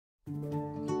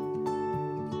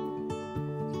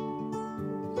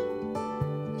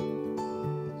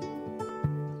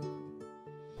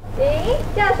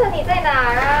教授你在哪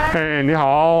儿啊？嘿，你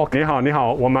好，你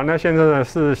好，我们呢现在呢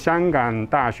是香港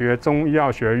大学中医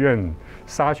药学院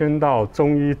沙宣道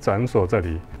中医诊所这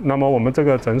里。那么我们这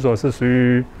个诊所是属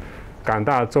于港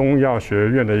大中医药学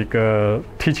院的一个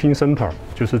teaching center，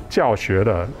 就是教学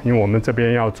的，因为我们这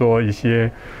边要做一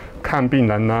些看病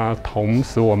人啦，同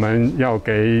时我们要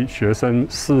给学生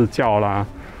试教啦。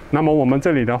那么我们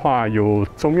这里的话有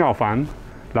中药房。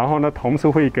然后呢，同时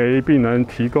会给病人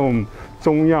提供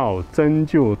中药、针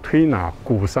灸、推拿、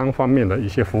骨伤方面的一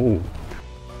些服务。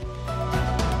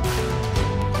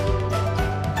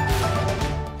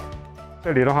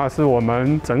这里的话是我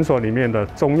们诊所里面的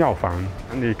中药房，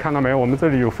你看到没有？我们这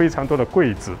里有非常多的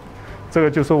柜子，这个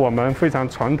就是我们非常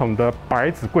传统的百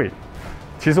子柜。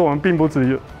其实我们并不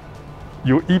只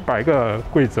有100个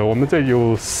柜子，我们这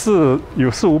有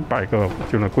400-500个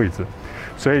这样的柜子。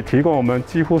所以提供我们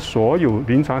几乎所有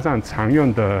临床上常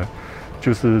用的，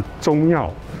就是中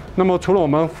药。那么除了我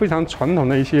们非常传统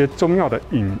的一些中药的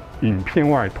影片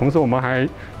外，同时我们还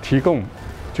提供，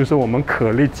就是我们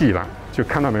可利剂啦，就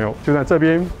看到没有？就在这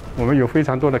边，我们有非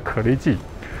常多的可利剂。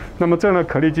那么这样的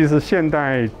可利剂是现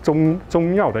代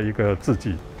中药的一个制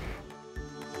剂。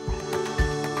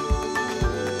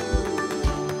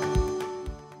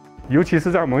尤其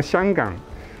是在我们香港。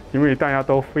因为大家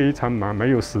都非常忙，没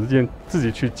有时间自己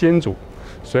去煎煮，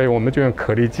所以我们就用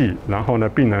可利剂，然后呢，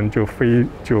病人就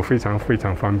非常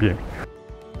方便。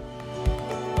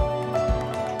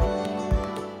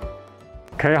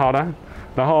OK， 好的，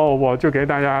然后我就给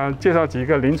大家介绍几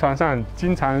个临床上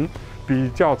经常比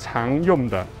较常用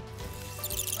的。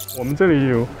我们这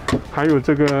里还有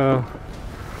这个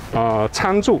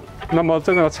参柱，那么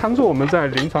这个参柱我们在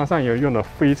临床上也用的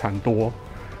非常多。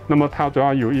那么它主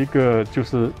要有一个就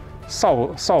是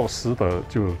少食的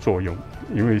作用，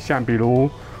因为像比如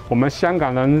我们香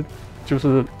港人就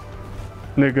是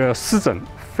那个湿疹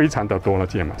非常的多了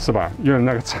见嘛，是吧？用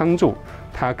那个参柱，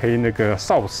它可以那个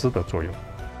少湿的作用。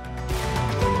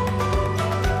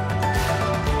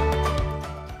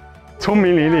聪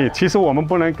明伶俐，其实我们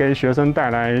不能给学生带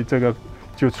来这个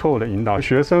就错误的引导。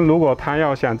学生如果他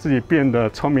要想自己变得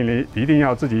聪明伶俐，一定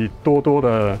要自己多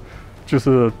的。就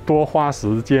是多花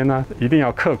时间呢，一定要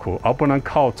刻苦，而不能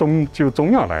靠中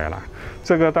药来了。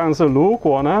这个但是如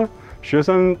果呢，学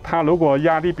生他如果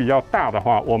压力比较大的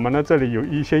话，我们呢这里有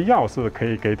一些药是可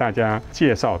以给大家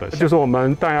介绍的，就是我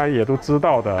们大家也都知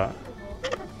道的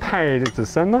太子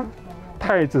参呢。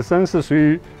太子参是属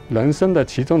于人参的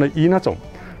其中的一种，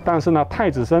但是呢，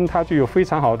太子参它就有非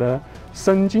常好的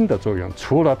生津的作用，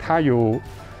除了它有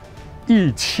益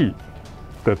气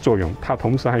的作用，它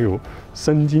同时还有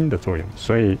生津的作用，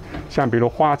所以像比如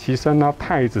花旗参啊、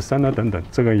太子参啊等等，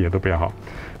这个也都比较好。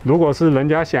如果是人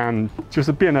家想就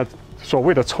是变得所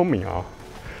谓的聪明啊，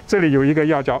这里有一个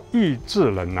药叫益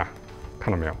智能呐，看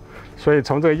到没有？所以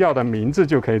从这个药的名字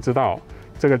就可以知道，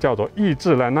这个叫做益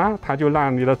智能啊，它就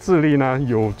让你的智力呢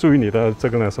有助于你的这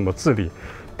个呢什么智力。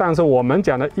但是我们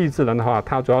讲的益智能的话，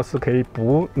它主要是可以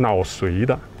补脑髓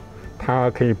的，它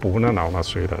可以补那脑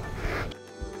髓的。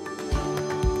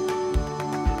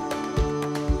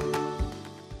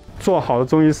做好的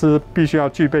中医师必须要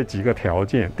具备几个条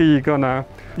件。第一个呢，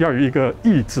要有一个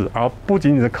意志，而不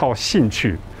仅仅是靠兴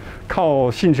趣。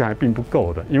靠兴趣还并不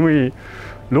够的，因为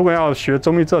如果要学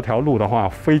中医这条路的话，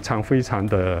非常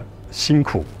的辛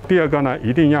苦。第二个呢，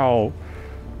一定要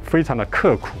非常的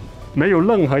刻苦。没有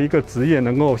任何一个职业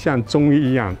能够像中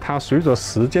医一样，它随着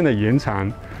时间的延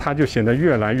长，它就显得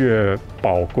越来越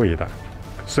宝贵的。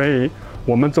所以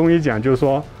我们中医讲就是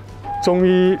说，中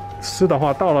医师的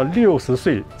话，到了60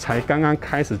岁才刚刚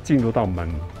开始进入到门，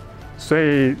所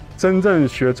以真正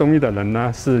学中医的人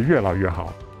呢，是越老越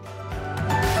好。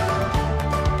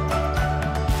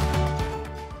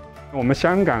我们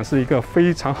香港是一个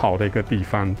非常好的一个地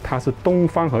方，它是东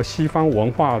方和西方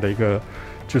文化的一个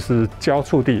就是交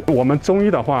触地。我们中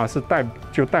医的话是代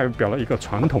表了一个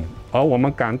传统，而我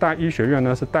们港大医学院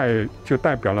呢是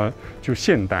代表了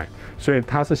现代。所以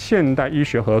它是现代医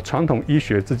学和传统医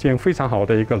学之间非常好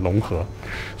的一个融合，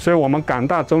所以我们港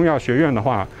大中药学院的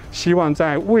话，希望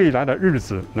在未来的日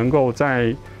子，能够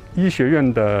在医学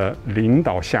院的领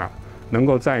导下，能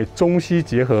够在中西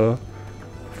结合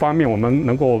方面，我们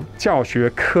能够教学、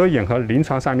科研和临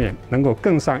床上面能够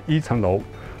更上一层楼，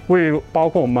为包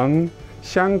括我们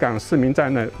香港市民在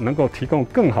内，能够提供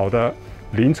更好的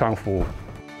临床服务。